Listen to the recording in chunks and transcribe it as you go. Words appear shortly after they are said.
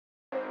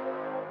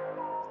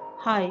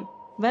Hi,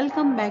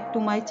 welcome back to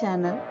my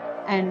channel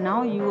and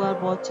now you are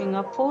watching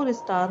a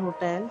 4-star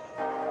hotel.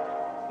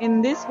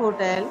 In this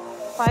hotel,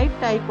 5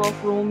 type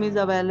of room is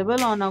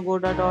available on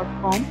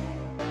agoda.com.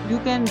 You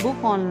can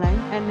book online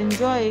and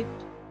enjoy it.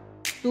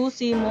 To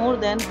see more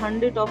than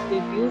 100 of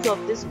reviews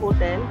of this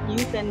hotel,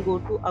 you can go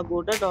to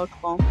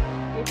agoda.com.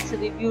 Its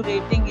review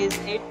rating is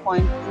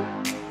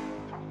 8.2.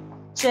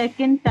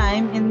 Check-in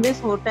time in this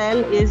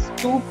hotel is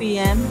 2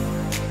 p.m.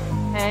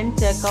 and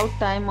check-out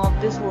time of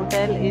this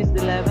hotel is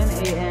 11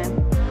 a.m.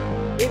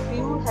 If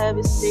you have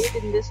stayed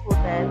in this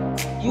hotel,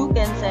 you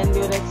can send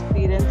your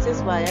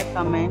experiences via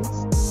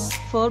comments.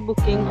 For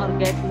booking or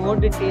get more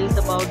details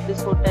about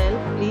this hotel,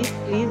 please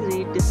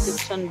read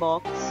description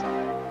box.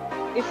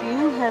 If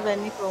you have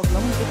any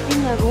problem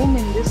booking a room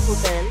in this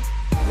hotel,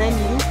 then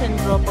you can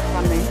drop a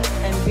comment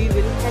and we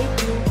will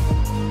help you.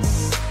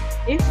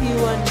 If you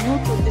are new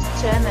to this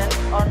channel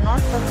or not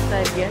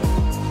subscribed yet,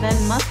 then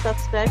must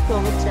subscribe to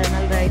our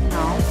channel right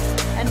now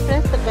and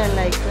press the bell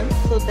icon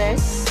so that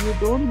you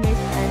don't miss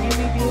any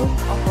videos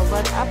of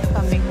our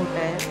upcoming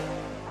hotel.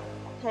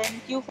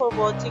 Thank you for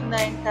watching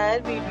the entire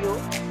video.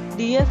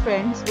 Dear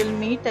friends, we'll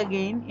meet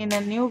again in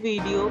a new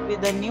video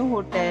with a new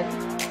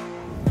hotel.